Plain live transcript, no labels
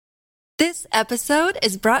This episode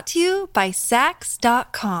is brought to you by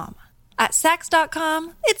Saks.com. At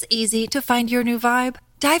Saks.com, it's easy to find your new vibe.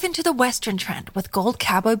 Dive into the Western trend with gold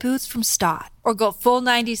cowboy boots from Staud, or go full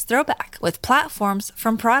 90s throwback with platforms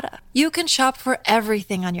from Prada. You can shop for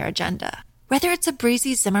everything on your agenda, whether it's a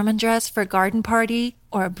breezy Zimmermann dress for a garden party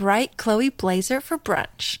or a bright Chloe blazer for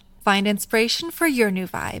brunch. Find inspiration for your new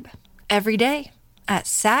vibe every day at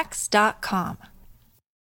Saks.com.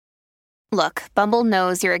 Look, Bumble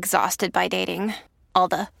knows you're exhausted by dating. All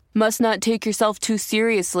the, must not take yourself too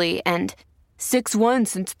seriously, and 6'1"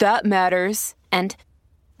 since that matters, and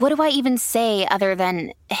what do I even say other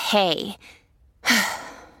than, hey?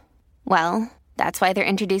 Well, that's why they're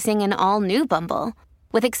introducing an all-new Bumble,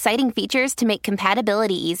 with exciting features to make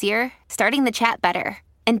compatibility easier, starting the chat better,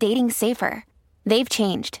 and dating safer. They've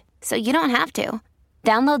changed, so you don't have to.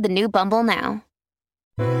 Download the new Bumble now.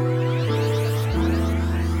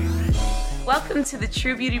 Welcome to the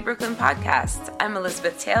True Beauty Brooklyn podcast. I'm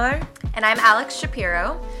Elizabeth Taylor. And I'm Alex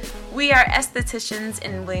Shapiro. We are estheticians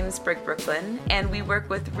in Williamsburg, Brooklyn, and we work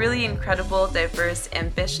with really incredible, diverse,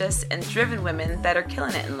 ambitious, and driven women that are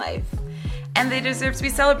killing it in life. And they deserve to be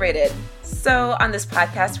celebrated. So on this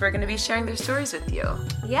podcast, we're going to be sharing their stories with you.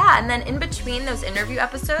 Yeah, and then in between those interview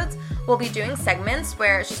episodes, we'll be doing segments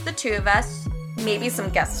where it's just the two of us, maybe some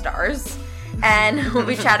guest stars, and we'll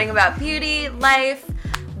be chatting about beauty, life,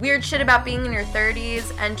 weird shit about being in your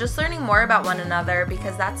 30s, and just learning more about one another,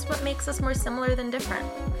 because that's what makes us more similar than different.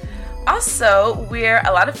 Also, we're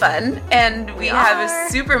a lot of fun, and we have a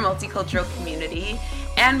super multicultural community,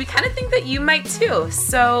 and we kind of think that you might too.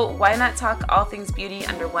 So why not talk all things beauty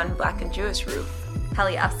under one Black and Jewish roof? Hell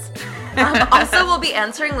yes. Also, we'll be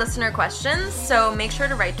answering listener questions, so make sure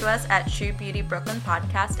to write to us at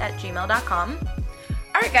truebeautybrooklynpodcast@gmail.com.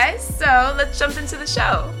 All right, guys, so let's jump into the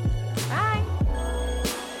show. Bye.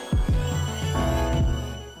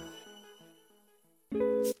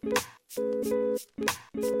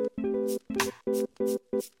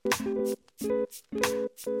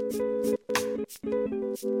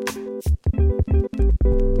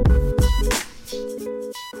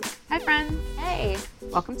 Hi, friends. Hey.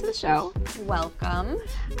 Welcome to the show. Welcome.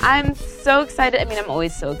 I'm so excited. I mean, I'm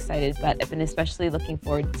always so excited, but I've been especially looking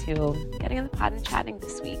forward to getting on the pod and chatting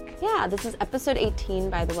this week. Yeah, this is episode 18,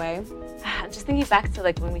 by the way. I'm just thinking back to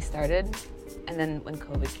like when we started and then when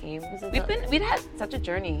COVID came. We'd had such a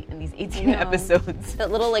journey in these 18 episodes.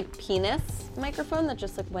 That little like penis microphone that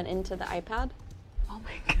just like went into the iPad. Oh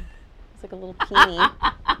my God. It's like a little peenie.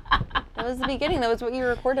 That was the beginning. That was what you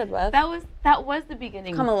recorded with. That was the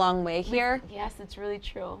beginning. Come a long way here. Yes, it's really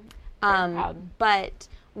true. Very proud. But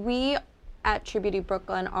we at True Beauty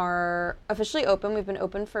Brooklyn are officially open. We've been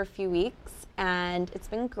open for a few weeks and it's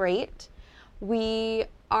been great. We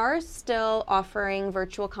are still offering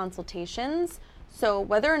virtual consultations. So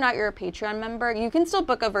whether or not you're a Patreon member, you can still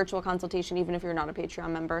book a virtual consultation even if you're not a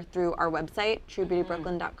Patreon member through our website,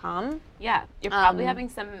 truebeautybrooklyn.com. Yeah, you're probably having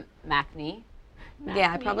some Maskne.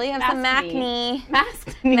 Yeah, I probably have some Maskne.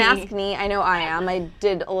 Maskne. I know I am. I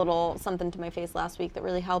did a little something to my face last week that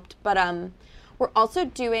really helped. But we're also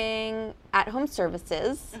doing at-home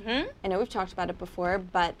services. Mm-hmm. I know we've talked about it before,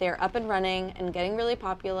 but they're up and running and getting really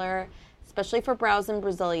popular, especially for brows and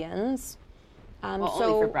Brazilians. Only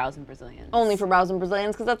for brows and Brazilians. Only for brows and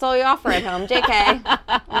Brazilians, because that's all we offer at home. JK.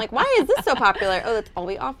 I'm like, why is this so popular? Oh, that's all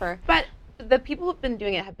we offer. But the people who've been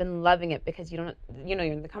doing it have been loving it because you're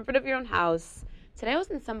in the comfort of your own house. Today I was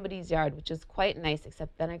in somebody's yard, which is quite nice,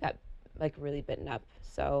 except then I got like really bitten up.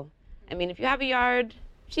 So, I mean, if you have a yard,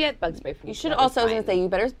 she had bug spray for me. You should also, I was going to say, you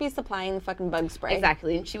better be supplying the fucking bug spray.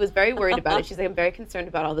 Exactly, and she was very worried about it. She's like, I'm very concerned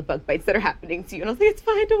about all the bug bites that are happening to you. And I was like, it's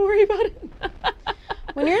fine, don't worry about it.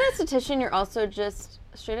 When you're an esthetician, you're also just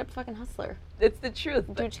a straight up fucking hustler. It's the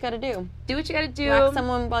truth. Do what you gotta do. Do what you gotta do. Whack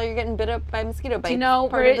someone while you're getting bit up by mosquito bites.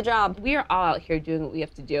 Part of the job. We are all out here doing what we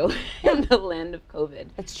have to do in the land of COVID.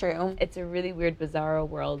 It's true. It's a really weird, bizarro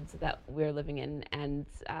world that we're living in. And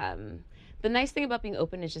the nice thing about being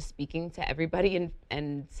open is just speaking to everybody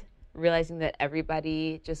and realizing that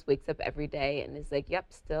everybody just wakes up every day and is like, yep,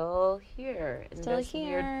 still here. Still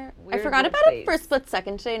here. Weird, I forgot about it for a split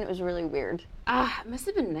second today, and it was really weird. It must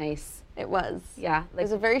have been nice. It was. Yeah. It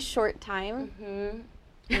was a very short time. Mm-hmm.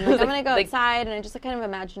 I'm like, I'm going to go outside, and I just kind of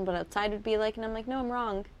imagined what outside would be like, and I'm like, no, I'm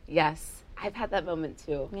wrong. Yes. I've had that moment,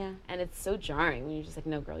 too. Yeah. And it's so jarring when you're just like,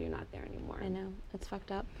 no, girl, you're not there anymore. I know. It's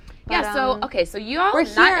fucked up. But, yeah, so you all we're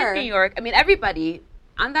not here. in New York. I mean, everybody,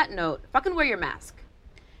 on that note, fucking wear your mask.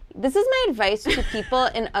 This is my advice to people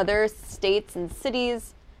in other states and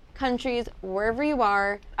cities, countries, wherever you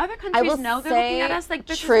are. Other countries know they're looking at us like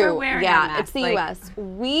this true. Is we're wearing our masks. It's the U.S.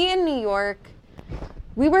 We in New York,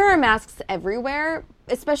 we wear our masks everywhere,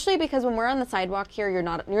 especially because when we're on the sidewalk here, you're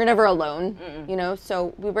never alone, you know?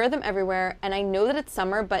 So we wear them everywhere. And I know that it's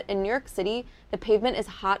summer, but in New York City, the pavement is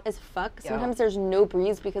hot as fuck. Sometimes there's no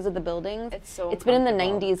breeze because of the buildings. It's been in the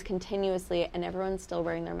 90s continuously, and everyone's still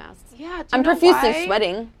wearing their masks. Yeah, I'm profusely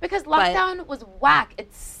sweating. Because lockdown was whack.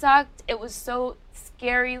 It sucked. It was so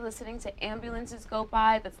scary listening to ambulances go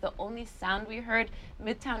by. That's the only sound we heard.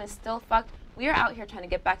 Midtown is still fucked. We are out here trying to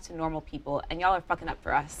get back to normal people, and y'all are fucking up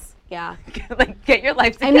for us. Yeah. Like, get your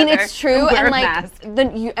life together. I mean, it's true. And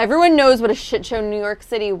like, everyone knows what a shit show New York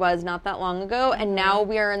City was not that long ago. And now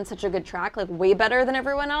we are on such a good track, like way better than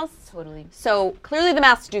everyone else. Totally. So clearly the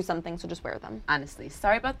masks do something, so just wear them. Honestly.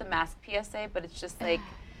 Sorry about the mask PSA, but it's just like,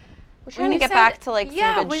 we're trying to get back to like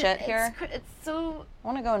some good shit here. It's so. I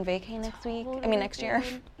want to go on vacay next week. I mean, next year.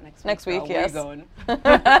 Next week, yes. Where are you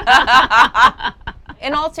going?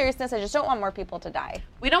 In all seriousness, I just don't want more people to die.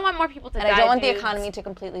 We don't want more people to die. And I don't want the economy to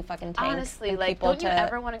completely fucking tank. Honestly, like, don't you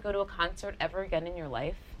ever want to go to a concert ever again in your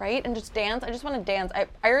life? Right? And just dance. I just want to dance. I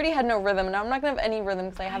already had no rhythm, and now I'm not going to have any rhythm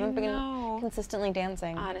because I haven't been consistently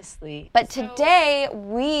dancing. Honestly. But today,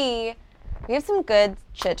 we have some good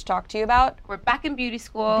shit to talk to you about. We're back in beauty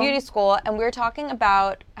school. And we're talking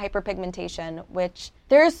about hyperpigmentation, which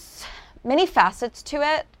there's many facets to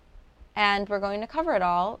it, and we're going to cover it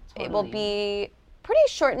all. Totally. It will be pretty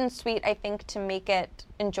short and sweet, I think, to make it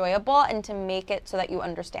enjoyable and to make it so that you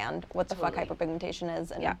understand what the fuck hyperpigmentation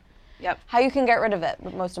is and how you can get rid of it,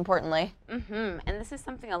 most importantly. And this is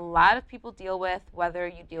something a lot of people deal with, whether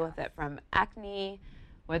you deal with it from acne,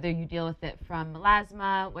 whether you deal with it from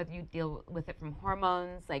melasma, whether you deal with it from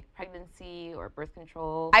hormones like pregnancy or birth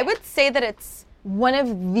control. I would say that it's one of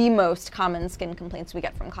the most common skin complaints we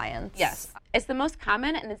get from clients. Yes. It's the most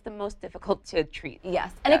common and it's the most difficult to treat.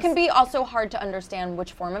 Yes. And it can be also hard to understand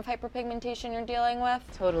which form of hyperpigmentation you're dealing with.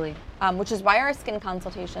 Totally. Which is why our skin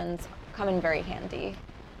consultations come in very handy,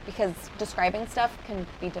 because describing stuff can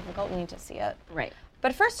be difficult. We need to see it. Right.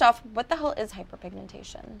 But first off, what the hell is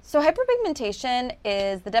hyperpigmentation? So hyperpigmentation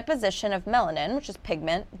is the deposition of melanin, which is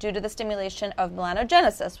pigment, due to the stimulation of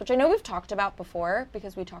melanogenesis, which I know we've talked about before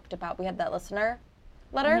because we had that listener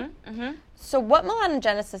letter. So what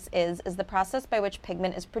melanogenesis is the process by which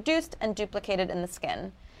pigment is produced and duplicated in the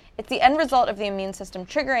skin. It's the end result of the immune system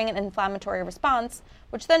triggering an inflammatory response,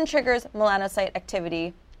 which then triggers melanocyte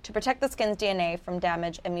activity to protect the skin's DNA from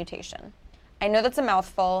damage and mutation. I know that's a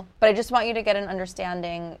mouthful, but I just want you to get an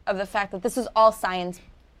understanding of the fact that this is all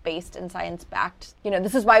science-based and science-backed. You know,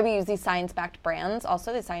 this is why we use these science-backed brands,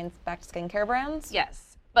 also these science-backed skincare brands.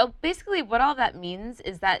 Yes. But basically what all that means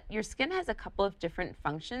is that your skin has a couple of different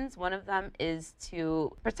functions. One of them is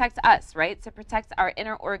to protect us, right? To protect our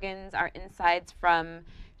inner organs, our insides from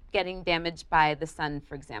getting damaged by the sun,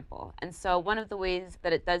 for example. And so one of the ways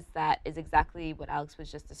that it does that is exactly what Alex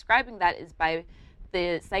was just describing, that is by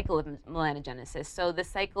the cycle of melanogenesis. So the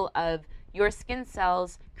cycle of your skin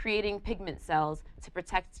cells creating pigment cells to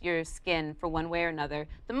protect your skin for one way or another.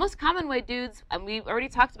 The most common way, dudes, and we've already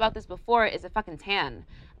talked about this before, is a fucking tan.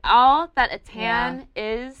 All that a tan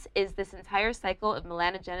is this entire cycle of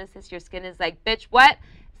melanogenesis. Your skin is like, bitch, what?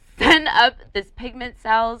 Send up this pigment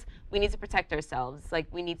cells. We need to protect ourselves. Like,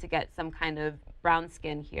 we need to get some kind of brown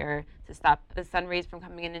skin here to stop the sun rays from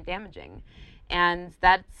coming in and damaging. And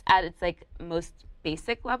that's at its like most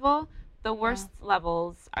basic level. The worst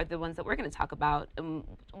levels are the ones that we're going to talk about,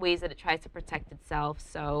 ways that it tries to protect itself.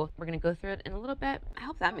 So we're going to go through it in a little bit. I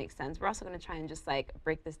hope that makes sense. We're also going to try and just like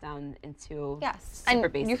break this down into super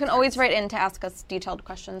basic you can always write in to ask us detailed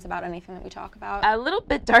questions about anything that we talk about. A little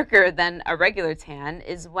bit darker than a regular tan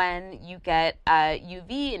is when you get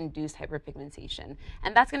UV-induced hyperpigmentation.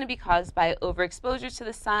 And that's going to be caused by overexposure to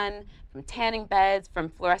the sun, from tanning beds, from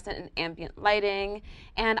fluorescent and ambient lighting.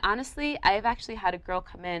 And honestly, I've actually had a girl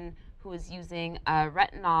come in who was using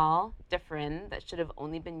retinol Differin that should have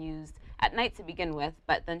only been used at night to begin with,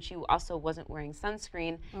 but then she also wasn't wearing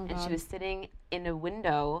sunscreen, and she was sitting in a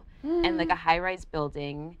window in like a high-rise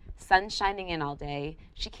building, sun shining in all day.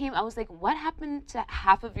 She came, I was like, what happened to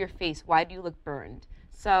half of your face? Why do you look burned?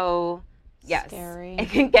 So, yes, Scary. It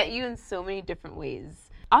can get you in so many different ways.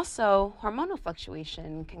 Also, hormonal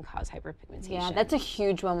fluctuation can cause hyperpigmentation. Yeah, that's a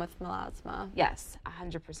huge one with melasma. Yes,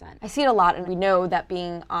 100%. I see it a lot, and we know that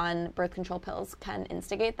being on birth control pills can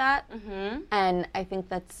instigate that. And I think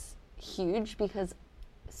that's huge because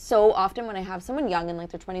so often when I have someone young in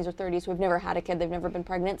like their 20s or 30s who have never had a kid, they've never been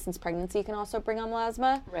pregnant, since pregnancy can also bring on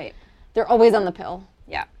melasma. Right. They're always on the pill.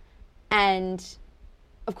 Yeah. And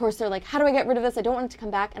of course they're like, how do I get rid of this? I don't want it to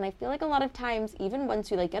come back. And I feel like a lot of times, even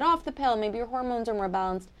once you like get off the pill, maybe your hormones are more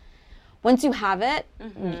balanced, once you have it,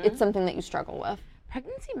 it's something that you struggle with.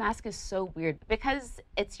 pregnancy mask is so weird because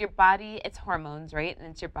it's your body, it's hormones, right? And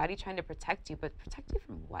it's your body trying to protect you, but protect you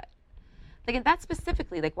from what? Like, and that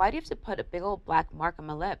specifically, like, why do you have to put a big old black mark on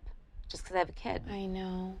my lip just because I have a kid? I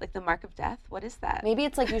know. Like the mark of death? What is that? Maybe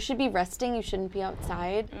it's like you should be resting, you shouldn't be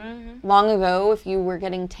outside. Long ago, if you were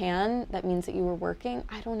getting tan, that means that you were working.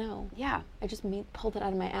 I don't know. Yeah. I just pulled it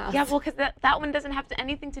out of my ass. Yeah, well, because that one doesn't have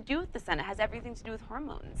anything to do with the sun. It has everything to do with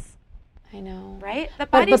hormones. I know. Right? The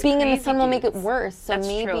But body's being in the crazy, sun will make it dudes. worse. So That's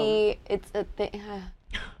maybe it's a thing.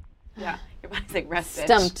 Yeah. Your body's like, rest, bitch.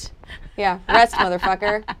 Stumped. Yeah, rest,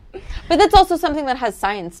 motherfucker. But that's also something that has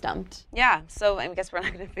science stumped. Yeah, so I guess we're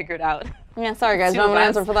not going to figure it out. Yeah, sorry guys, Two don't have an of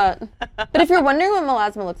answer us. for that. But if you're wondering what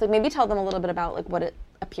melasma looks like, maybe tell them a little bit about like what it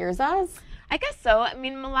appears as. I guess so. I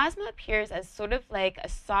mean, melasma appears as sort of like a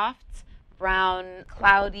soft, brown,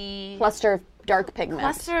 cloudy Cluster of dark pigment.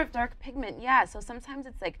 cluster of dark pigment. Yeah, so sometimes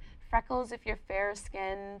it's like freckles if you're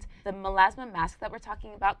fair-skinned. The melasma mask that we're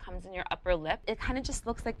talking about comes in your upper lip. It kind of just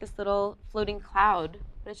looks like this little floating cloud,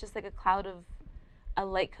 but it's just like a cloud of a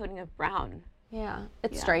light coating of brown. Yeah,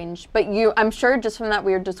 it's strange. But I'm sure just from that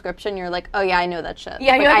weird description, you're like, oh yeah, I know that shit.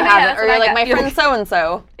 Yeah, like, you're I like, have yeah, it. that's Or what you're I like, got. my You're friend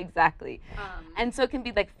so-and-so. Exactly. And so it can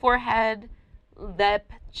be like forehead,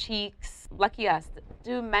 lip, cheeks. Lucky us.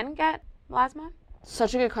 Do men get melasma?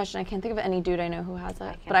 Such a good question. I can't think of any dude I know who has it.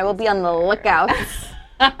 can't But I will think be on the lookout.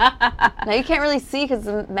 Now you can't really see because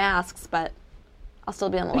of masks, but I'll still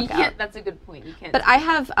be on the You lookout. can't. That's a good point. You can't. But I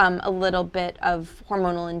have a little bit of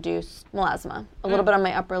hormonal-induced melasma. A little bit on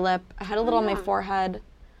my upper lip. I had a little on my forehead.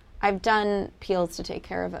 I've done peels to take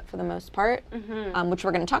care of it for the most part, which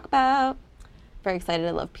we're going to talk about. Very excited.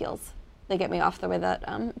 I love peels. They get me off the way that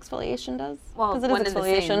exfoliation does. well, because it one is and the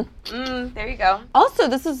exfoliation. same. There you go. Also,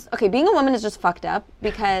 being a woman is just fucked up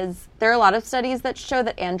because there are a lot of studies that show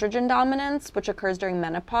that androgen dominance, which occurs during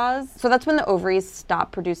menopause, so that's when the ovaries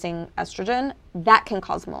stop producing estrogen, that can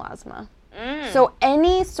cause melasma. So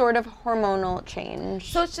any sort of hormonal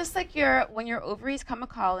change. So it's just like when your ovaries come a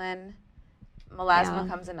calling, melasma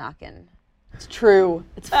comes a knocking. It's true.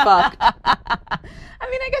 It's fucked. I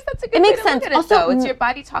mean, I guess that's a good It makes way to sense. look at it, Also, though. It's your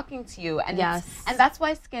body talking to you. And Yes. and that's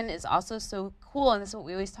why skin is also so cool. And this is what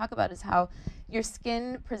we always talk about is how your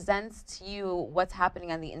skin presents to you what's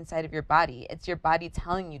happening on the inside of your body. It's your body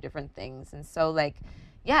telling you different things. And so, like,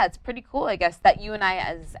 yeah, it's pretty cool, I guess, that you and I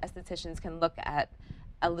as estheticians can look at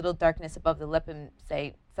a little darkness above the lip and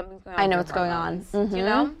say, something's going on. I know with what's your going on. hormones, You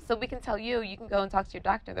know? So we can tell you can go and talk to your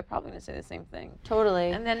doctor. They're probably going to say the same thing.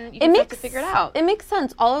 Totally. And then you can start to figure it out. It makes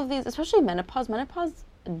sense. All of these, especially menopause. Menopause,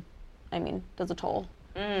 I mean, does a toll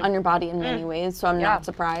on your body in many ways, so I'm not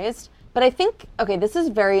surprised. But I think, okay, this is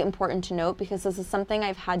very important to note because this is something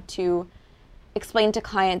I've had to explain to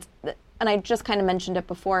clients, and I just kind of mentioned it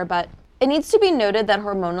before, but it needs to be noted that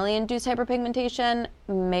hormonally induced hyperpigmentation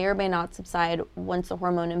may or may not subside once the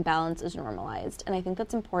hormone imbalance is normalized. And I think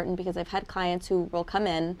that's important because I've had clients who will come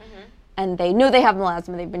in and they know they have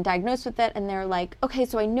melasma, they've been diagnosed with it, and they're like, okay,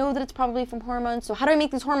 so I know that it's probably from hormones, so how do I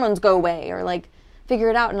make these hormones go away? Or like, figure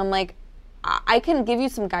it out. And I'm like, I can give you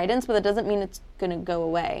some guidance, but that doesn't mean it's going to go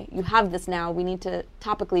away. You have this now. We need to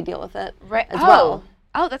topically deal with it as well.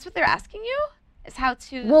 Oh, that's what they're asking you? Is how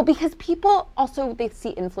to... Well, because people also, they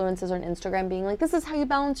see influencers on Instagram being like, this is how you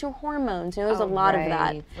balance your hormones. You know, there's a lot of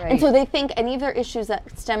that. right. And so they think any of their issues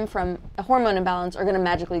that stem from a hormone imbalance are going to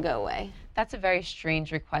magically go away. That's a very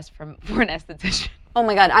strange request for an esthetician. Oh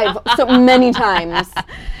my God, I've so many times. Many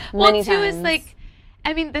Well, too, times. is like,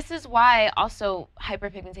 I mean, this is why also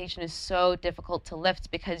hyperpigmentation is so difficult to lift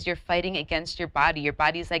because you're fighting against your body. Your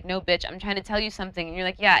body's like, no, bitch, I'm trying to tell you something. And you're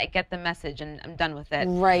like, yeah, I get the message and I'm done with it.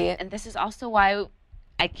 Right. And this is also why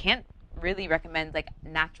I can't really recommend like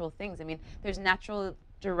natural things. I mean, there's natural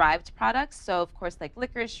derived products. So of course, like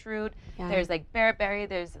licorice root, there's like bearberry,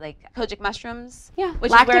 there's like kojic mushrooms. Yeah,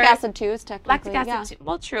 which lactic is where, acid too is technically. Lactic acid too.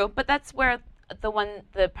 Well, true, but that's where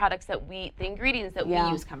the products that the ingredients that we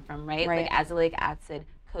use come from, right? Like azelaic acid,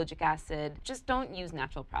 kojic acid. Just don't use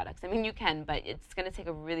natural products. I mean, you can, but it's going to take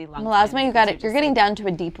a really long time. Melasma, you're getting down to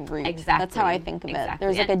a deep root. Exactly. That's how I think of it.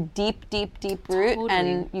 There's like a deep, deep, deep root,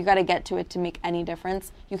 and you got to get to it to make any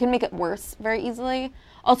difference. You can make it worse very easily.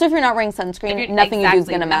 Also, if you're not wearing sunscreen, nothing you do is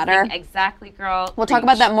going to matter. Exactly, girl. We'll talk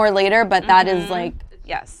about that more later, but that is like...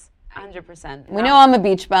 Yes, 100%. We know I'm a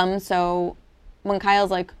beach bum, so when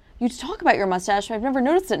Kyle's like, you talk about your mustache, but I've never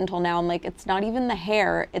noticed it until now. I'm like, it's not even the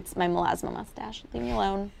hair, it's my melasma mustache. Leave me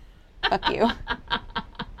alone. Fuck you.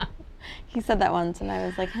 He said that once, and I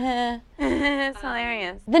was like, It's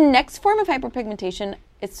hilarious. The next form of hyperpigmentation,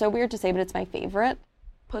 it's so weird to say, but it's my favorite.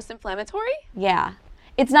 Post-inflammatory? Yeah.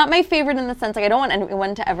 It's not my favorite in the sense, like, I don't want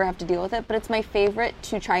anyone to ever have to deal with it, but it's my favorite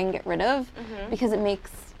to try and get rid of because it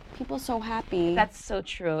makes people so happy. That's so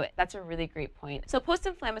true. That's a really great point. So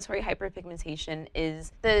post-inflammatory hyperpigmentation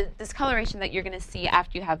is the discoloration that you're going to see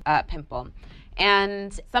after you have a pimple.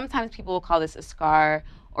 And sometimes people will call this a scar,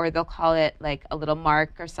 or they'll call it like a little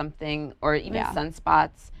mark or something, or even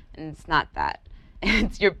sunspots, and it's not that.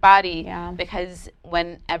 It's your body, because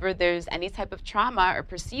whenever there's any type of trauma or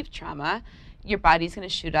perceived trauma, your body's going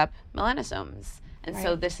to shoot up melanosomes. And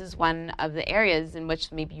so this is one of the areas in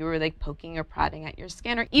which maybe you were like poking or prodding at your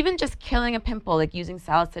skin, or even just killing a pimple, like using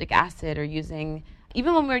salicylic acid, or using,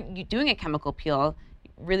 even when we're doing a chemical peel,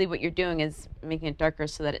 really what you're doing is making it darker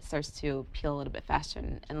so that it starts to peel a little bit faster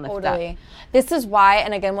and lift up. This is why,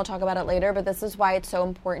 and again, we'll talk about it later, but this is why it's so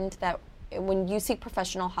important that when you seek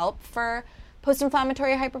professional help for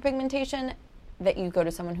post-inflammatory hyperpigmentation, that you go to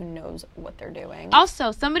someone who knows what they're doing.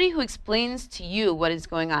 Also, somebody who explains to you what is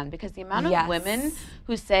going on, because the amount of women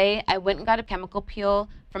who say, I went and got a chemical peel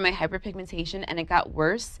for my hyperpigmentation and it got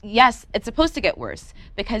worse. Yes, it's supposed to get worse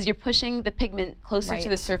because you're pushing the pigment closer to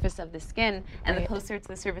the surface of the skin, and the closer to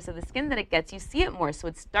the surface of the skin that it gets, you see it more, so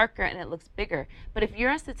it's darker and it looks bigger. But if your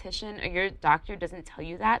esthetician or your doctor doesn't tell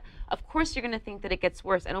you that, of course you're going to think that it gets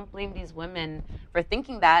worse. I don't blame these women for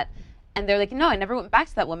thinking that. And they're like, no, I never went back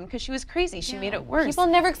to that woman because she was crazy. She made it worse. People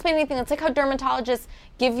never explain anything. It's like how dermatologists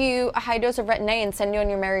give you a high dose of Retin-A and send you on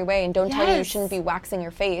your merry way and don't tell you shouldn't be waxing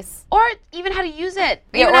your face. Or even how to use it.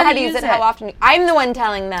 Or how to use it, how often. I'm the one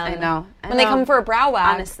telling them. I know. When they come for a brow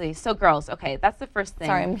wax. Honestly. So girls, okay, that's the first thing.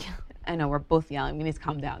 Sorry, I know, we're both yelling. We need to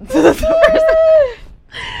calm down. So that's the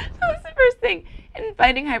first thing in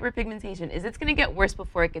fighting hyperpigmentation is it's going to get worse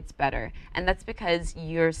before it gets better. And that's because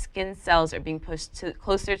your skin cells are being pushed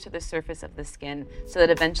closer to the surface of the skin so that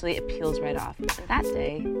eventually it peels right off. And that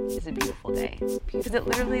day is a beautiful day. Because it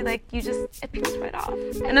literally, it peels right off.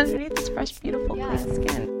 And underneath is fresh, beautiful,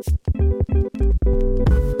 clean skin.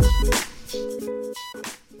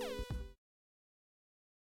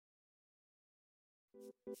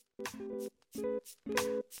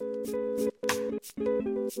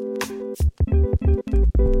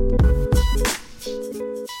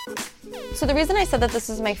 So the reason I said that this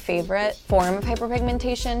is my favorite form of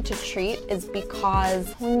hyperpigmentation to treat is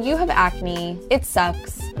because when you have acne, it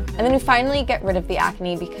sucks. And then you finally get rid of the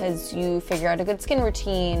acne because you figure out a good skin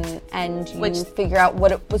routine and you figure out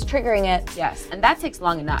what it was triggering it. Yes, and that takes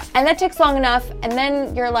long enough. And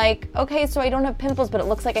then you're like, okay, so I don't have pimples, but it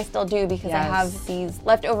looks like I still do because I have these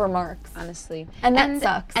leftover marks. Honestly. And that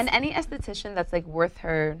sucks. And any esthetician that's like worth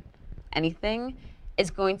her anything is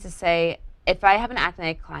going to say, if I have an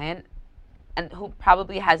acneic client, and who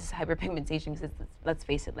probably has hyperpigmentation, because let's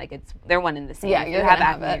face it, they're one in the same. Yeah, if you have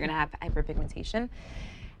acne, you're gonna have hyperpigmentation.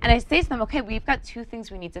 And I say to them, okay, we've got two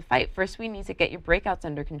things we need to fight. First, we need to get your breakouts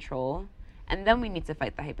under control, and then we need to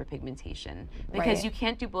fight the hyperpigmentation. Because you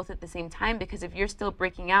can't do both at the same time, because if you're still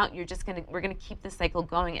breaking out, we're gonna keep the cycle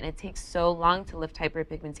going, and it takes so long to lift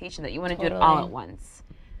hyperpigmentation that you wanna do it all at once.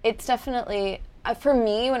 It's definitely, for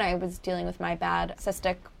me, when I was dealing with my bad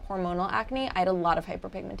cystic hormonal acne, I had a lot of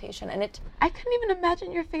hyperpigmentation, and I couldn't even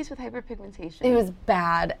imagine your face with hyperpigmentation. It was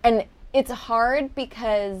bad, and it's hard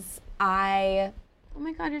because Oh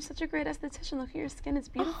my God, you're such a great esthetician. Look at your skin, it's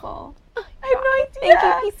beautiful. I have no idea.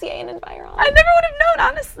 Thank you, PCA and Environ. I never would have known,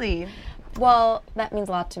 honestly. Well, that means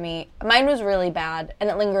a lot to me. Mine was really bad, and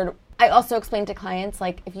it lingered. I also explained to clients,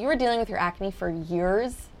 if you were dealing with your acne for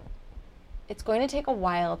years, it's going to take a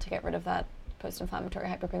while to get rid of that post-inflammatory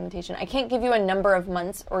hyperpigmentation. I can't give you a number of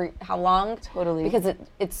months or how long. Totally. Because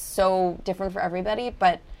it's so different for everybody,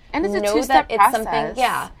 but and it's know a two-step that it's process.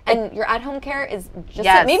 something, and your at-home care is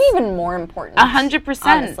just maybe even more important. 100%.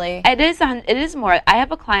 Honestly. It is more. I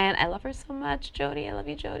have a client, I love her so much, Jody. I love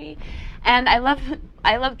you, Jody. And I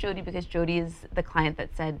love Jody because Jody is the client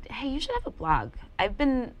that said, hey, you should have a blog. I've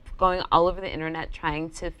been going all over the internet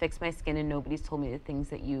trying to fix my skin, and nobody's told me the things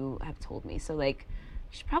that you have told me. So you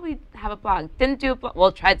should probably have a blog. Didn't do a blog.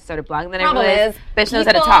 Well, tried to start a blog, and then I realized bitch knows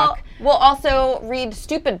how to talk. Will also read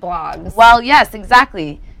stupid blogs. Well, yes,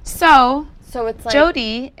 exactly. So it's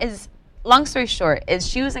Jody is, long story short, is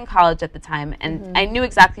she was in college at the time, and I knew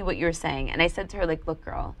exactly what you were saying. And I said to her, look,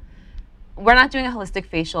 girl, we're not doing a holistic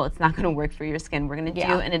facial. It's not going to work for your skin. We're going to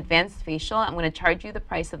do an advanced facial. I'm going to charge you the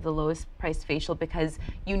price of the lowest priced facial because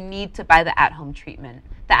you need to buy the at-home treatment.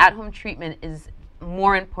 The at-home treatment is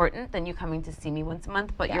more important than you coming to see me once a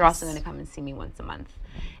month, but you're also going to come and see me once a month.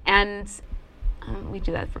 And we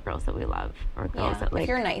do that for girls that we love, or girls that if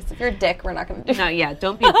you're nice. If you're a dick, we're not going to do it. No,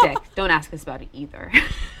 don't be a dick. Don't ask us about it either.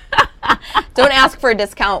 Don't ask for a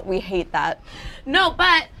discount. We hate that. No,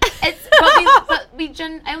 but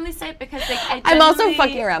I only say it because like I'm also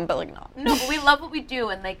fucking around, but like no. No, but we love what we do,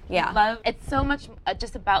 and like Yeah. we love. It's so much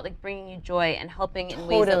just about like bringing you joy and helping in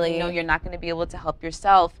ways that Totally. you know you're not going to be able to help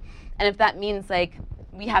yourself, and if that means like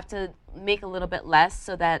we have to make a little bit less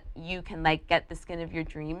so that you can like get the skin of your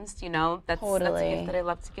dreams, you know, that's a Totally. gift that I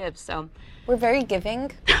love to give. So We're very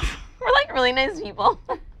giving. we're like really nice people.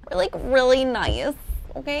 We're like really nice.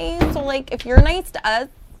 Okay, so like if you're nice to us,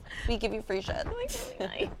 we give you free shit. Like really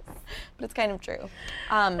nice. But it's kind of true. Oh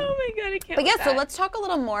my god, I can't. But yeah, with so that. let's talk a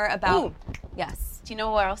little more about. Ooh. Yes. Do you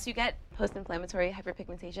know where else you get post-inflammatory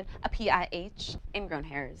hyperpigmentation? A PIH, ingrown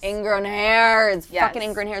hairs. Ingrown hairs, Yes. fucking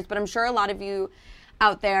ingrown hairs. But I'm sure a lot of you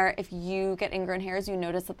out there, if you get ingrown hairs, you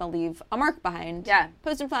notice that they'll leave a mark behind. Yeah.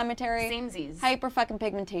 Post-inflammatory. Samesies. Hyper fucking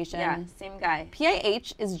pigmentation. Yeah, same guy.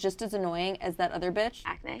 PIH is just as annoying as that other bitch.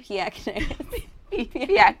 Acne. P-acne.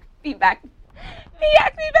 Feedback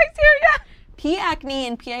bacteria. P-acne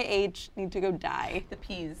and PIH need to go die. The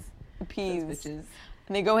peas. The peas. Those bitches.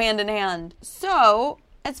 And they go hand in hand. So,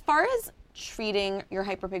 as far as treating your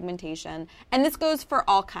hyperpigmentation, and this goes for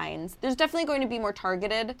all kinds, there's definitely going to be more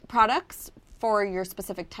targeted products for your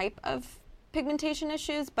specific type of pigmentation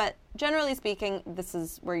issues, but generally speaking, this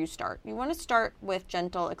is where you start. You want to start with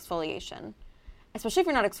gentle exfoliation. Especially if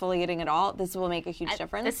you're not exfoliating at all, this will make a huge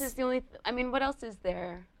difference. This is the only, I mean, what else is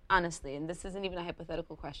there, honestly? And this isn't even a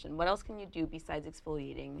hypothetical question. What else can you do besides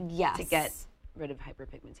exfoliating Yes. to get rid of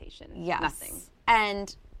hyperpigmentation? Yes. Nothing.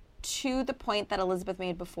 And to the point that Elizabeth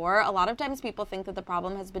made before, a lot of times people think that the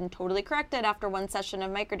problem has been totally corrected after one session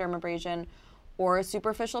of microdermabrasion or a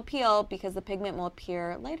superficial peel because the pigment will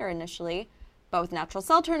appear later initially. But with natural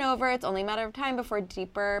cell turnover, it's only a matter of time before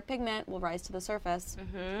deeper pigment will rise to the surface.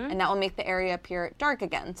 And that will make the area appear dark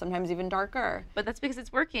again, sometimes even darker. But that's because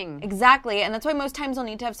it's working. Exactly, and that's why most times you'll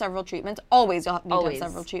need to have several treatments. Always you'll need to Always. have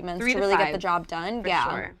several treatments 3 to to really get 5, the job done. For Yeah.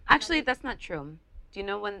 sure. Actually, that's not true. Do you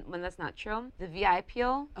know when that's not true? The VI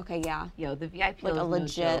peel. Okay, yeah. Yo, the VI peel Like a is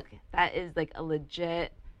legit- no joke. That is like a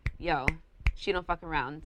legit, yo, she don't fuck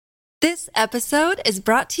around. This episode is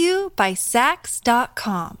brought to you by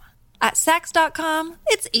Sax.com. At Sax.com,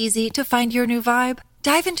 it's easy to find your new vibe.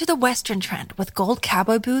 Dive into the Western trend with gold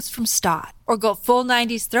cowboy boots from Stott, or go full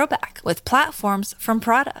 90s throwback with platforms from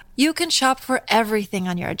Prada. You can shop for everything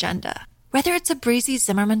on your agenda, whether it's a breezy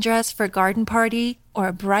Zimmermann dress for a garden party or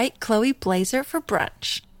a bright Chloe blazer for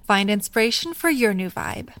brunch. Find inspiration for your new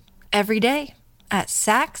vibe every day at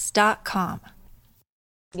Sax.com.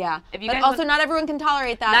 Yeah. If you But guys also, want- not everyone can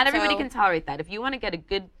tolerate that. Not everybody so- can tolerate that. If you want to get a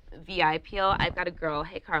good VI peel, I've got a girl.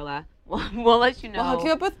 Hey, Carla. We'll let you know. We'll hook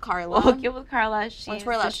you up with Carla. We'll hook you up with Carla. She's Once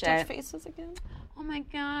we're allowed the to touch shit. faces again. Oh my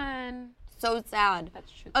god. So sad.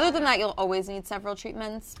 That's true. Other than that, you'll always need several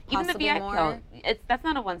treatments, Even the possibly VI more. peel, that's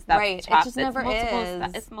not a one-step Right, it shop. just never multiple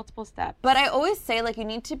is. It's multiple steps. But I always say, like, you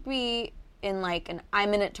need to be in, like, an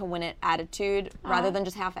I'm in it to win it attitude rather than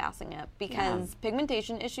just half-assing it. Because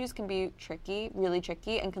pigmentation issues can be tricky, really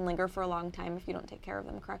tricky, and can linger for a long time if you don't take care of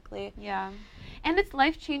them correctly. Yeah. And it's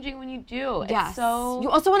life-changing when you do. Yes. It's so... You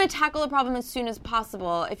also want to tackle the problem as soon as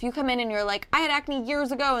possible. If you come in and you're like, I had acne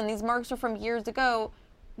years ago and these marks are from years ago,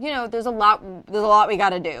 you know, there's a lot we got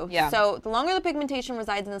to do. Yeah. So the longer the pigmentation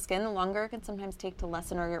resides in the skin, the longer it can sometimes take to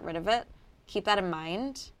lessen or get rid of it. Keep that in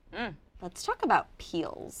mind. Let's talk about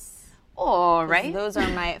peels. All right. Those are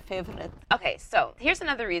my favorites. Okay, so here's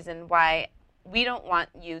another reason why we don't want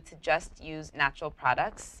you to just use natural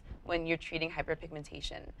products when you're treating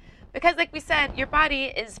hyperpigmentation. Because like we said, your body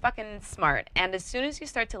is fucking smart. And as soon as you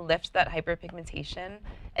start to lift that hyperpigmentation,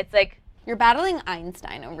 it's like You're battling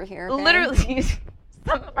Einstein over here. okay? literally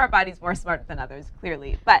some of our bodies more smart than others,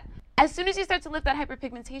 clearly. But as soon as you start to lift that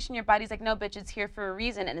hyperpigmentation, your body's like, no, bitch, it's here for a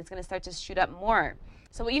reason, and it's going to start to shoot up more.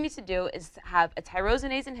 So what you need to do is have a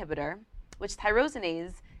tyrosinase inhibitor, which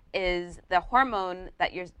tyrosinase is the hormone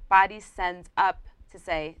that your body sends up to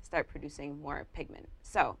say, start producing more pigment.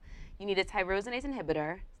 So you need a tyrosinase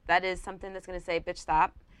inhibitor. That is something that's going to say, bitch,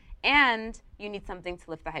 stop. And you need something to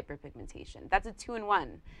lift the hyperpigmentation. That's a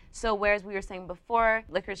 2-in-1. So whereas we were saying before,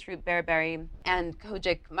 licorice root, bearberry, and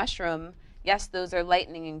kojic mushroom, yes, those are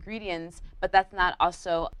lightening ingredients, but that's not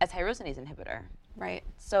also a tyrosinase inhibitor. Right.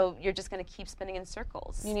 So you're just going to keep spinning in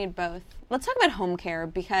circles. You need both. Let's talk about home care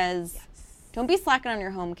because don't be slacking on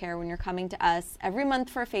your home care when you're coming to us. Every month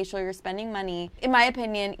for a facial, you're spending money. In my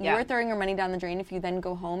opinion, Yeah. you're throwing your money down the drain if you then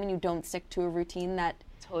go home and you don't stick to a routine that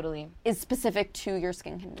Totally. is specific to your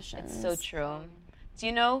skin conditions. It's so true. Do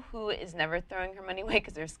you know who is never throwing her money away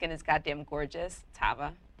because her skin is goddamn gorgeous?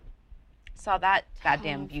 Tava. Saw that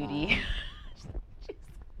goddamn beauty. She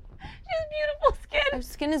has beautiful skin. Her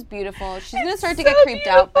skin is beautiful. She's going to start to get creeped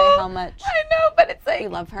out by how much I know, but it's like we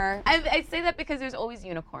love her. I say that because there's always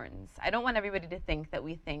unicorns. I don't want everybody to think that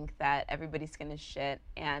we think that everybody's skin is shit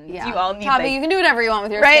and you all need Tavi, like, you can do whatever you want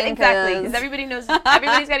with your right, skin. exactly. Because everybody knows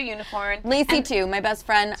everybody's got a unicorn. Lacey too, my best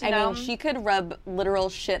friend. I know? mean, she could rub literal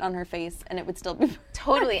shit on her face and it would still be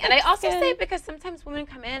Totally. And I also skin. say because sometimes women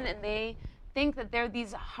come in and they think that they're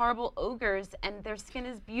these horrible ogres and their skin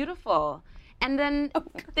is beautiful. And then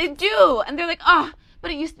they do. And they're like, oh,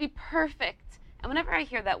 but it used to be perfect. And whenever I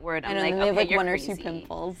hear that word, I'm like, they have okay, like you're one crazy. or two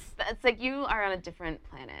pimples. It's like you are on a different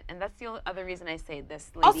planet. And that's the other reason I say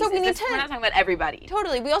this, ladies. Also, we're not talking about everybody.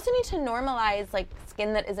 Totally. We also need to normalize like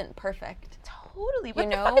skin that isn't perfect. Totally. What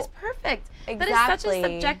the know? fuck is perfect? That is such a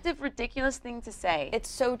subjective, ridiculous thing to say. It's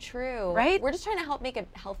so true. Right? We're just trying to help make it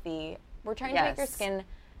healthy. We're trying to make your skin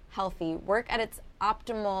healthy, work at its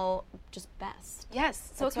optimal, just best.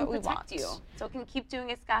 Yes, so That's it can what we protect want. you. So it can keep doing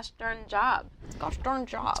its gosh darn job. Gosh darn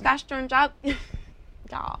job. Gosh darn job.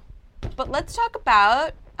 Yeah. But let's talk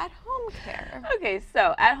about at-home care. Okay,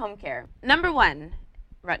 so at-home care. Number 1,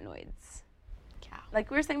 retinoids. Yeah.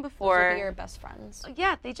 Like we were saying Those before. will be your best friends.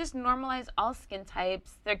 Yeah, they just normalize all skin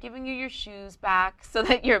types. They're giving you your shoes back so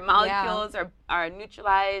that your molecules are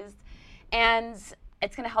neutralized. And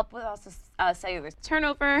it's going to help with also cellular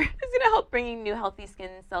turnover. It's going to help bringing new healthy skin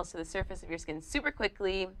cells to the surface of your skin super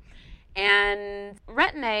quickly. And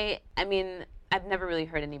Retin-A, I mean, I've never really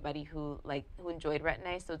heard anybody who enjoyed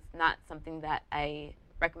Retin-A, so it's not something that I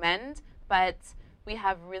recommend. But we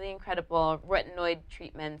have really incredible retinoid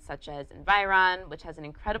treatments such as Environ, which has an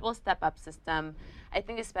incredible step-up system. I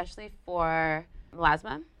think especially for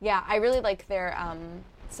melasma. Yeah, I really like their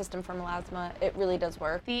system for melasma. It really does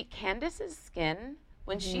work. The Candace's skin,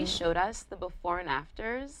 when she showed us the before and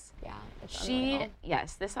afters, Yeah, it's she, unreal.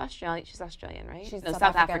 yes, she's Australian, right? She's no, South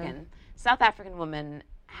South African. African. South African woman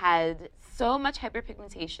had so much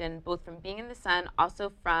hyperpigmentation, both from being in the sun,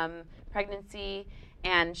 also from pregnancy,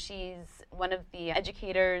 and she's one of the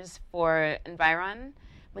educators for Environ.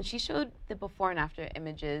 When she showed the before and after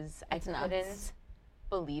images, I couldn't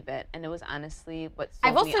believe it, and it was honestly what sold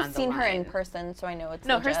I've also me on the seen her in line. person, so I know it's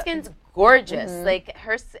No, her legit. skin's gorgeous. Like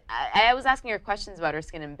I was asking her questions about her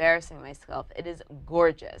skin, embarrassing myself. It is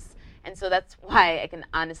gorgeous, and so that's why I can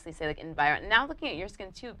honestly say like Environ. Now looking at your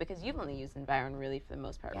skin too, because you've only used Environ really for the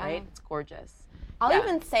most part, right? It's gorgeous. I'll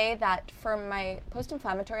even say that for my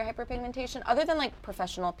post-inflammatory hyperpigmentation, other than like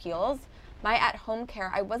professional peels, my at-home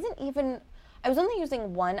care, I was only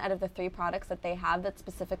using 1 out of the 3 products that they have that's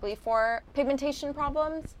specifically for pigmentation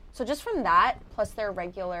problems. So just from that, plus their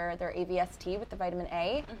AVST with the vitamin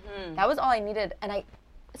A, that was all I needed. And I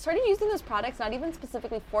started using those products not even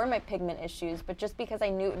specifically for my pigment issues, but just because I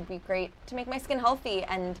knew it would be great to make my skin healthy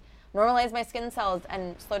and normalize my skin cells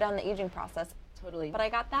and slow down the aging process. Totally. But I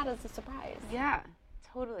got that as a surprise. Yeah,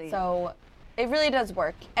 totally. So it really does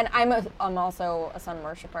work. And I'm also a sun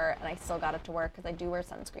worshiper, and I still got it to work because I do wear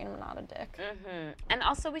sunscreen. I'm not a dick. And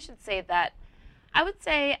also we should say that I would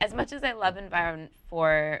say as much as I love Environ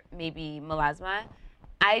for maybe melasma,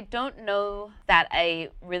 I don't know that I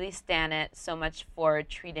really stan it so much for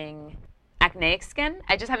treating acneic skin.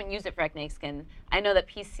 I just haven't used it for acneic skin. I know that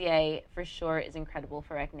PCA for sure is incredible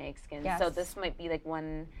for acneic skin. Yes. So this might be like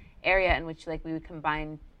one area in which like we would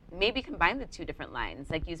combine the 2 different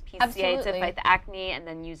lines, like use PCA Absolutely. to fight the acne and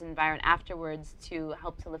then use Environ afterwards to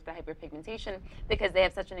help to lift the hyperpigmentation, because they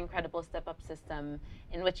have such an incredible step-up system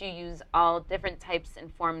in which you use all different types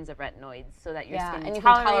and forms of retinoids so that your skin and you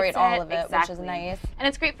can tolerates tolerate all of it, which is Exactly. nice. And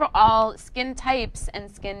it's great for all skin types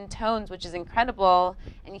and skin tones, which is incredible,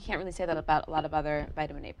 and you can't really say that about a lot of other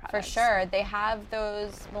vitamin A For products. sure. They have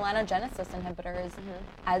those melanogenesis inhibitors,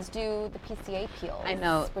 as do the PCA peels. I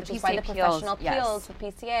know. Which The is why the PCA professional peels, yes. peels with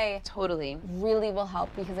PCA Totally. really will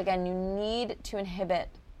help, because again, you need to inhibit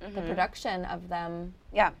the production of them.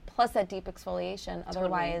 Yeah. Plus that deep exfoliation.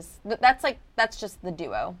 Otherwise, that's just the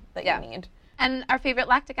duo that Yeah. you need. And our favorite,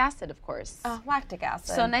 lactic acid, of course. Lactic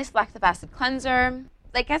acid. So nice lactic acid cleanser.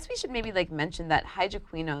 I guess we should maybe mention that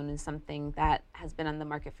hydroquinone is something that has been on the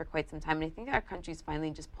market for quite some time, and I think our country's finally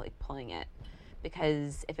just pulling it,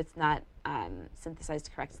 because if it's not synthesized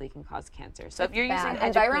correctly, it can cause cancer. So if you're using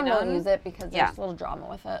Environ hydroquinone, won't use it because Yeah. there's a little drama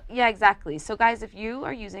with it. yeah, exactly. So guys, if you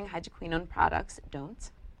are using hydroquinone products,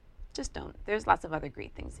 just don't. There's lots of other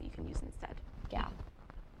great things that you can use instead. Yeah.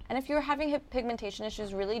 And if you're having pigmentation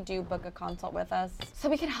issues, really do book a consult with us so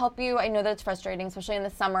we can help you. I know that it's frustrating, especially in the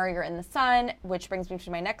summer. You're in the sun, which brings me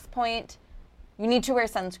to my next point. You need to wear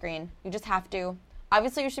sunscreen. You just have to.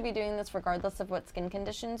 Obviously, you should be doing this regardless of what skin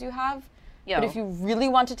conditions you have. But if you really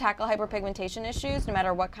want to tackle hyperpigmentation issues, no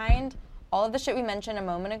matter what kind, all of the shit we mentioned a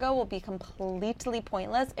moment ago will be completely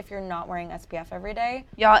pointless if you're not wearing SPF every day.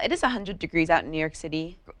 Y'all, it is 100 degrees out in New York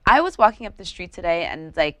City. I was walking up the street today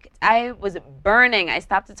and like I was burning. I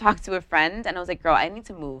stopped to talk to a friend and I was like, girl, I need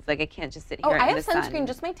to move. Like I can't just sit here I in have the sunscreen. sun.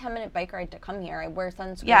 Just my 10-minute bike ride to come here. I wear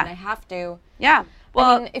sunscreen. Yeah. I have to. Yeah.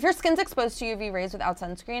 Well, I mean, if your skin's exposed to UV rays without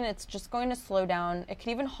sunscreen, it's just going to slow down. It could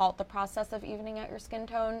even halt the process of evening out your skin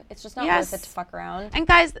tone. It's just not worth it to fuck around. And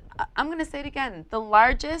guys, I'm going to say it again. The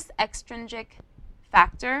largest extrinsic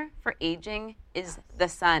factor for aging is the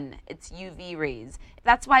sun. It's UV rays.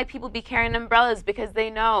 That's why people be carrying umbrellas, because they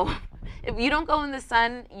know if you don't go in the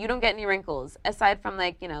sun, you don't get any wrinkles, aside from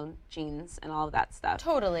like, jeans and all of that stuff.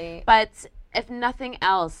 Totally. But if nothing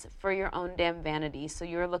else, for your own damn vanity, so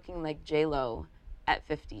you're looking like J-Lo at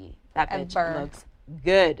 50. That bitch Ever. looks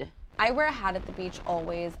good. I wear a hat at the beach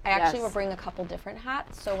always. I actually Yes. will bring a couple different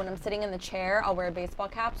hats. So when I'm sitting in the chair, I'll wear a baseball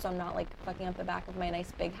cap so I'm not like fucking up the back of my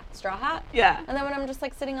nice big straw hat. Yeah. And then when I'm just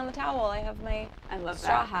like sitting on the towel, I have my I love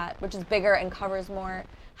straw that. hat, which is bigger and covers more.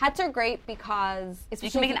 Hats are great because You can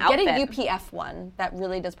especially make if an you get a outfit. UPF one that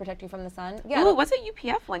really does protect you from the sun. Yeah. Ooh, what's a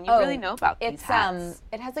UPF one? You really know about these it's hats.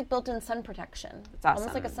 it has like built-in sun protection. That's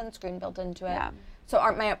Almost like a awesome. sunscreen built into it. Yeah. So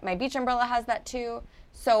my beach umbrella has that too.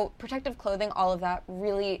 So protective clothing, all of that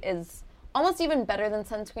really is almost even better than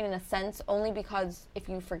sunscreen in a sense, only because if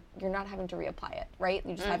you're not having to reapply it, right?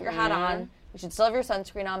 You just have your hat on. You should still have your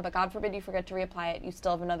sunscreen on, but God forbid you forget to reapply it, you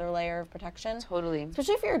still have another layer of protection. Totally.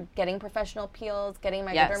 Especially if you're getting professional peels, getting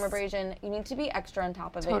Yes. microdermabrasion, you need to be extra on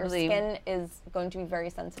top of Totally. it. Your skin is going to be very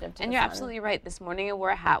sensitive to And the you're sun. absolutely right. This morning I wore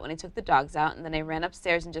a hat when I took the dogs out, and then I ran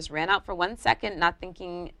upstairs and just ran out for 1 second, not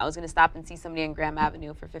thinking I was going to stop and see somebody on Graham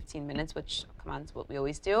Avenue for 15 minutes, which, come on, is what we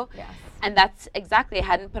always do. Yes. And that's exactly, I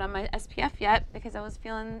hadn't put on my SPF yet because I was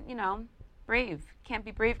feeling, brave. Can't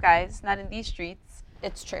be brave, guys. Not in these streets.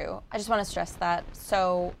 It's true. I just want to stress that.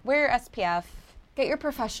 So wear your SPF. Get your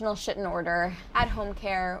professional shit in order. At Home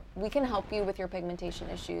Care, we can help you with your pigmentation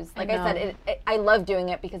issues. Like I said, I love doing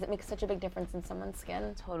it because it makes such a big difference in someone's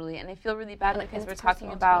skin. Totally. And I feel really bad And because we're it's talking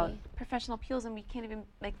personal to about me. professional peels and we can't even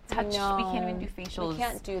touch. No, We can't even do facials. We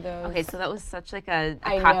can't do those. Okay, so that was such like a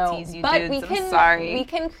I cock know, tease you but dudes. I'm sorry. we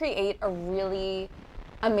can create a really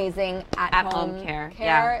amazing At-home at-home care,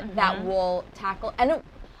 care yeah. that will tackle. And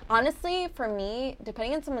honestly, for me,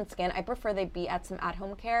 depending on someone's skin, I prefer they be at some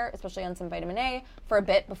at-home care, especially on some vitamin A, for a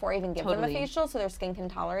bit before I even give them Totally. a facial, so their skin can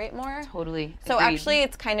tolerate more. Totally. So Agreed. actually,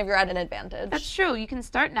 it's kind of you're at an advantage. That's true. You can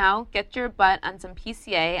start now, get your butt on some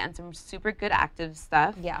PCA and some super good active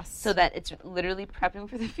stuff. Yes. So that it's literally prepping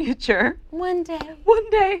for the future. One day. One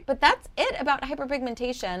day. But that's it about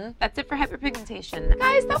hyperpigmentation. That's it for hyperpigmentation.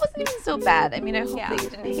 Guys, that wasn't even so bad. I mean, I hope that you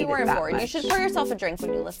didn't hate you it weren't that bored. You much. should pour yourself a drink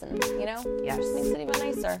when you listen, you know? Yes. Just makes it even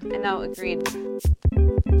nicer. I know, agreed.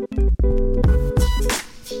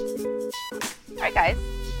 All right, guys.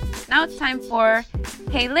 Now it's time for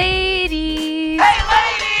Hey Ladies! Hey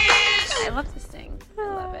Ladies! I love to sing. I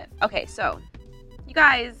love it. Okay, so, you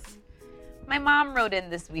guys, my mom wrote in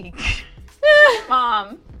this week.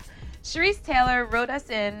 Mom. Sharice Taylor wrote us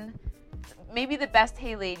in maybe the best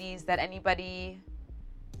Hey Ladies that anybody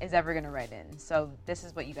is ever going to write in. So this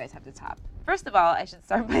is what you guys have to top. First of all, I should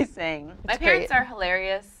start by saying my parents great. are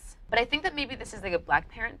hilarious, but I think that maybe this is like a black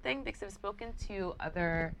parent thing because I've spoken to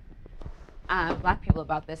other black people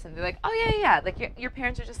about this and they're like, oh yeah. Like your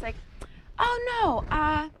parents are just like, oh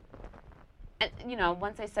no. And,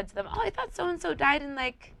 once I said to them, oh, I thought so-and-so died in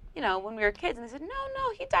like, when we were kids. And they said, no,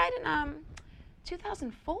 he died in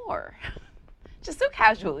 2004. Just so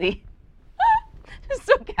casually. Just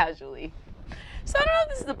so casually. So I don't know if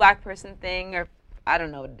this is a black person thing or I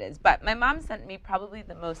don't know what it is. But my mom sent me probably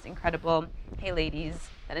the most incredible Hey Ladies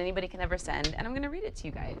that anybody can ever send. And I'm going to read it to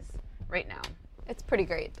you guys right now. It's pretty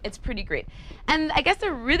great. It's pretty great. And I guess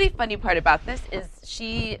the really funny part about this is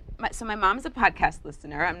so my mom's a podcast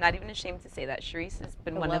listener. I'm not even ashamed to say that. Sharice has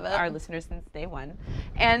been one of our listeners since day one.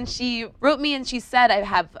 And she wrote me and she said,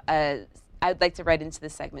 I'd like to write into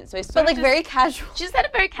this segment. So I But like very casual. She said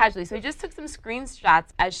it very casually. So I just took some screenshots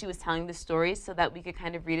as she was telling the story so that we could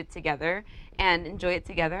kind of read it together and enjoy it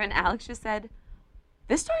together. And Alex just said,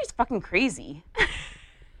 this story is fucking crazy.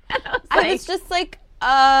 And I was just like, and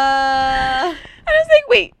I was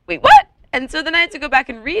like, wait, what? And so then I had to go back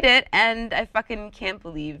and read it, and I fucking can't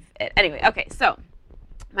believe it. Anyway, okay, so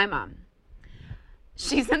my mom,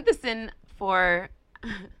 she sent this in for,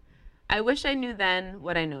 I wish I knew then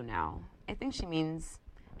what I know now. I think she means,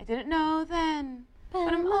 I didn't know then,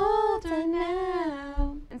 but I'm older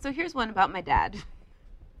now. And so here's one about my dad.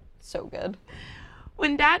 so good.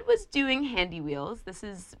 When Dad was doing Handy Wheels, this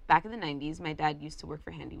is back in the 90s, my dad used to work for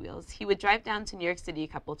Handy Wheels, he would drive down to New York City a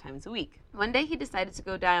couple times a week. One day he decided to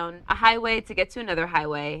go down a highway to get to another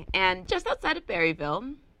highway, and just outside of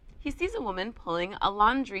Berryville, he sees a woman pulling a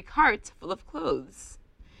laundry cart full of clothes.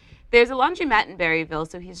 There's a laundromat in Berryville,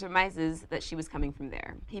 so he surmises that she was coming from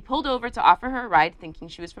there. He pulled over to offer her a ride, thinking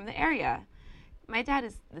she was from the area. My dad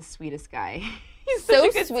is the sweetest guy. He's So such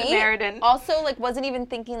a good sweet. Samaritan. Also, like, wasn't even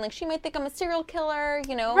thinking, like, she might think I'm a serial killer,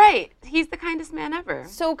 you know? Right. He's the kindest man ever.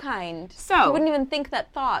 So kind. So- He wouldn't even think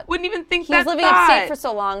that thought. Wouldn't even think He that was living thought. upstate for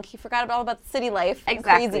so long, he forgot all about the city life. and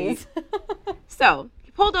Exactly. crazies. So he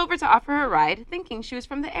pulled over to offer her a ride, thinking she was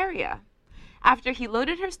from the area. After he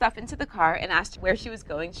loaded her stuff into the car and asked where she was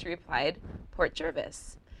going, she replied, Port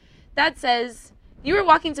Jervis. Dad says, "You were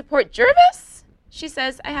walking to Port Jervis?" She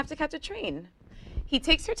says, "I have to catch a train." He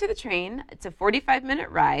takes her to the train. It's a 45-minute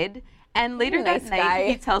ride. And later that Nice night, guy.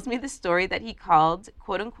 he tells me the story that he called,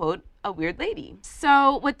 quote unquote, a weird lady.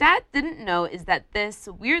 So what Dad didn't know is that this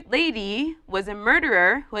weird lady was a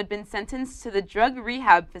murderer who had been sentenced to the drug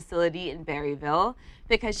rehab facility in Berryville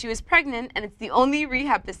because she was pregnant, and it's the only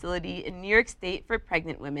rehab facility in New York State for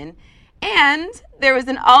pregnant women. And there was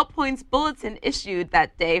an all-points bulletin issued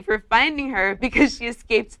that day for finding her because she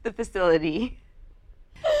escaped the facility.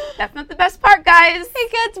 That's not the best part, guys.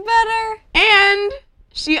 It gets better. And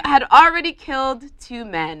she had already killed 2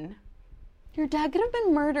 men. Your dad could have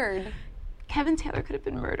been murdered. Kevin Taylor could have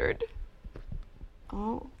been murdered.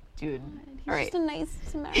 Oh, dude. He's All right. just a nice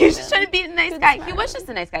Samaritan. He was just trying to be a nice Good guy. He Samaritan. was just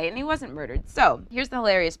a nice guy, and he wasn't murdered. So here's the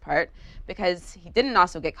hilarious part, because he didn't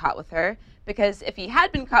also get caught with her, because if he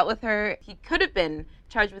had been caught with her, he could have been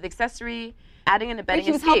charged with accessory, adding and abetting Like,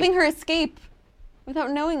 he was escape. helping her escape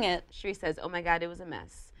without knowing it. Sheree says, "Oh my God, it was a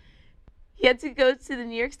mess." He had to go to the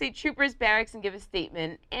New York State Troopers barracks and give a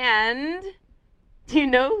statement. And do you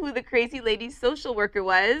know who the crazy lady's social worker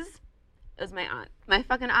was? It was my aunt. My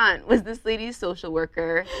fucking aunt was this lady's social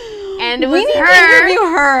worker. And it was We need to her. interview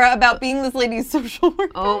her about being this lady's social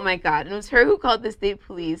worker. Oh my God. And it was her who called the state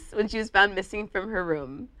police when she was found missing from her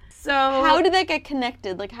room. So How did that get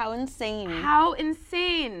connected? Like, how insane. how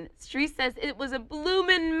insane. Sheree says it was a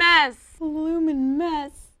bloomin' mess. Bloomin'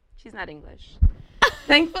 mess. She's not English.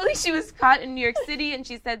 Thankfully, she was caught in New York City, and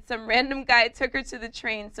she said some random guy took her to the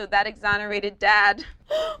train, so that exonerated Dad.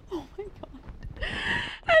 Oh my God.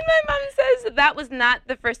 And my mom says that was not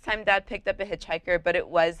the first time Dad picked up a hitchhiker, but it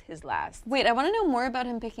was his last. Wait, I want to know more about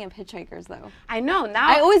him picking up hitchhikers, though. I know, now.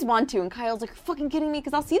 I always want to, and Kyle's like, "You're fucking kidding me,"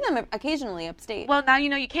 because I'll see them occasionally upstate. Well, now you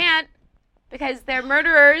know you can't, because they're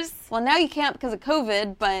murderers. Well, now you can't because of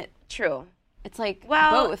COVID, but True. it's like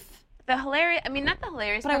Well, both. The hilarious, I mean, not the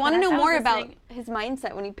hilarious But I part, want to as know was more about listening- his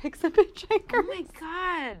mindset when he picks up hitchhikers. Oh my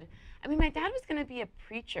God. I mean, my dad was going to be a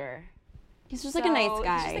preacher. He's just like a nice So,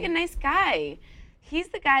 guy. He's just like a nice guy. He's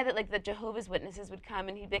the guy that, like, the Jehovah's Witnesses would come,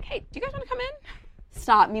 and he'd be like, "Hey, do you guys want to come in?"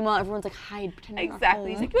 Stop. Meanwhile, everyone's like, hide, pretending you're Exactly.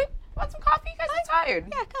 He's home. like, "You want some coffee? You guys are tired."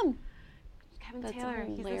 Yeah, come. Kevin That's Taylor,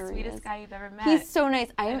 he's the hilarious. sweetest guy you've ever met. He's so nice.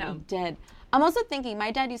 I know. am dead. I'm also thinking,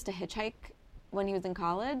 my dad used to hitchhike when he was in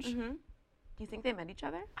college. Do you think they met each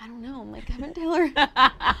other? I don't know. I'm like, Kevin Taylor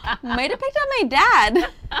might have picked up my dad.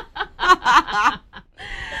 I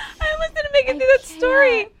almost didn't make it through that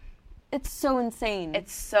story. It's so insane.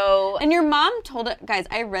 It's so. And your mom told it, guys,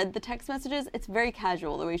 I read the text messages. It's very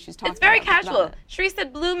casual the way she's talking It's very about casual. it. Sheree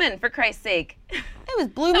said bloomin', for Christ's sake. It was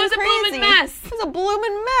bloomin' It was a crazy. bloomin' mess. It was a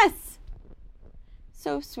bloomin' mess.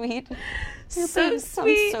 So sweet. Your So baby sounds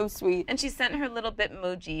sweet. so sweet. And she sent her little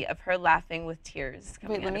Bitmoji of her laughing with tears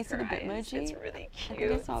coming Wait, let out me of see her the eyes. Bitmoji. It's really I cute.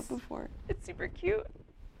 think I saw it before. It's super cute.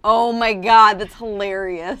 Oh my God, that's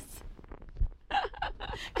hilarious.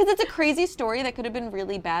 Because it's a crazy story that could have been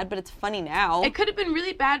really bad, but it's funny now. It could have been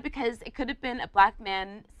really bad because it could have been a black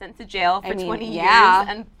man sent to jail for I mean, 20 yeah. years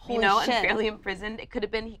and Holy shit. unfairly imprisoned. It could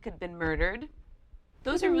have been he could have been murdered.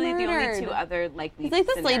 Those are really the only Murdered. 2 other likely It's like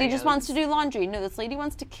this lady just scenarios. wants to do laundry. No, this lady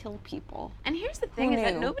wants to kill people. And here's the thing Who is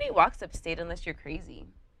that knew? nobody walks upstate unless you're crazy.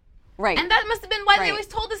 Right. And that must have been why Right. they always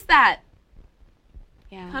told us that.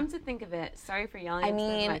 yeah. Come to think of it, sorry for yelling. I into the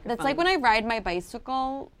mean, that's like when I ride my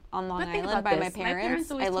bicycle on Long But think Island about by my this. parents. My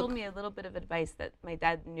parents always I look, told me a little bit of advice that my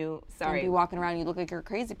dad knew. don't Sorry, be walking around. You look like you're a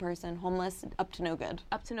crazy person, homeless, up to no good.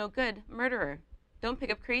 up to no good, murderer. Don't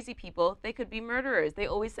pick up crazy people. They could be murderers. They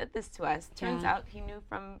always said this to us. Turns Yeah. out he knew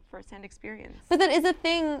from firsthand experience. But that is a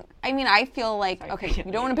thing. I mean, I feel like, Sorry, okay, forgive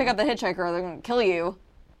you don't want to me. pick up the hitchhiker or they're going to kill you.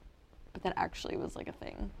 But that actually was like a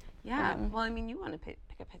thing. Yeah. Well, I mean, you want to pick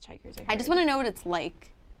up hitchhikers. I just want to know what it's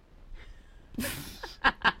like.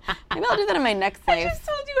 Maybe I'll do that in my next I life. just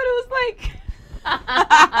told you what it was like.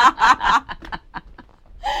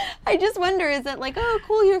 I I just wonder, is it like, oh,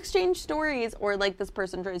 cool, you exchange stories, or like this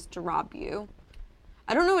person tries to rob you?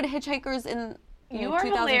 I don't know what hitchhikers in You are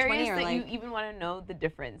 2020 hilarious are that like. you even want to know the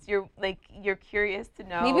difference. You're curious to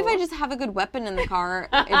know. Maybe if I just have a good weapon in the car,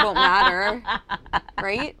 it won't matter,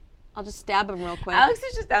 right? I'll just stab him real quick. Alex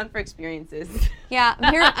is just down for experiences. Yeah,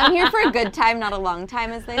 I'm here for a good time, not a long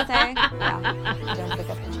time, as they say. Yeah, don't pick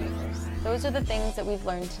up hitchhikers. Those are the things that we've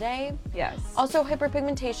learned today. Yes. Also,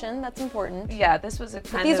 hyperpigmentation, that's important. Yeah, this was a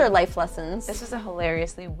These are life lessons. This was a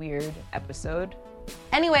hilariously weird episode.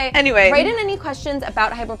 Anyway, write in any questions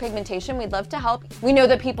about hyperpigmentation. We'd love to help. We know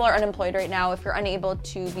that people are unemployed right now. If you're unable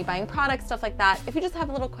to be buying products, stuff like that, if you just have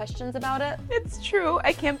little questions about it. It's true.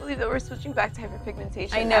 I can't believe that we're switching back to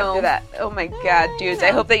hyperpigmentation I know. after that. Oh my God, dudes.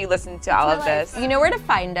 I hope that you listened to all of this. You know where to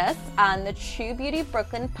find us on the True Beauty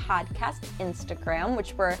Brooklyn podcast Instagram,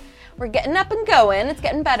 which we're getting up and going. It's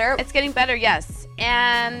getting better. It's getting better, yes.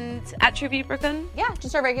 And at True Beauty Brooklyn. Yeah,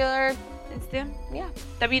 just our regular Instagram. Yeah.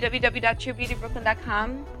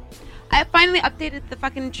 www.truebeautybrooklyn.com. I finally updated the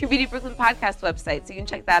fucking True Beauty Brooklyn podcast website, so you can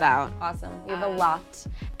check that out. Awesome. We have a lot.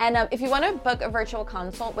 And if you want to book a virtual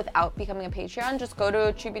consult without becoming a Patreon, just go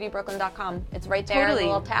to truebeautybrooklyn.com. It's right there, Totally. the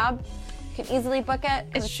little tab. You can easily book it.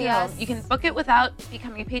 It's see true. us. You can book it without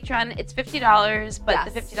becoming a patron. It's $50, but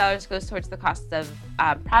Yes. the $50 goes towards the cost of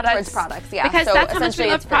products. Towards products, yeah. Because So that's how much we essentially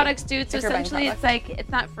love it's free products, dude. So if you're buying essentially, it's products. like, it's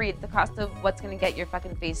not free. It's the cost of what's going to get your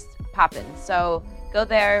fucking face popping. So go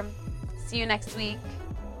there. See you next week.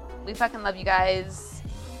 We fucking love you guys.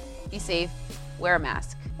 Be safe. Wear a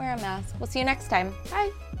mask. Wear a mask. We'll see you next time.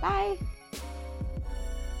 Bye. Bye.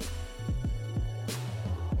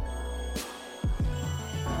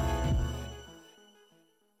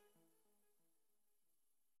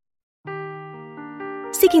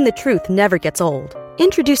 Seeking the truth never gets old.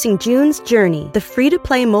 Introducing June's Journey, the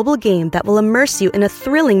free-to-play mobile game that will immerse you in a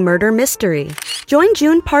thrilling murder mystery. Join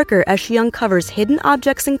June Parker as she uncovers hidden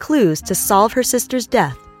objects and clues to solve her sister's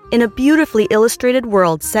death in a beautifully illustrated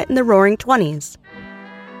world set in the Roaring '20s.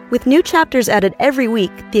 With new chapters added every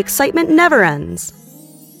week, the excitement never ends.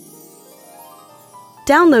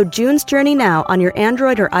 Download June's Journey now on your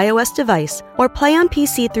Android or iOS device, or play on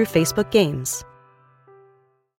PC through Facebook Games.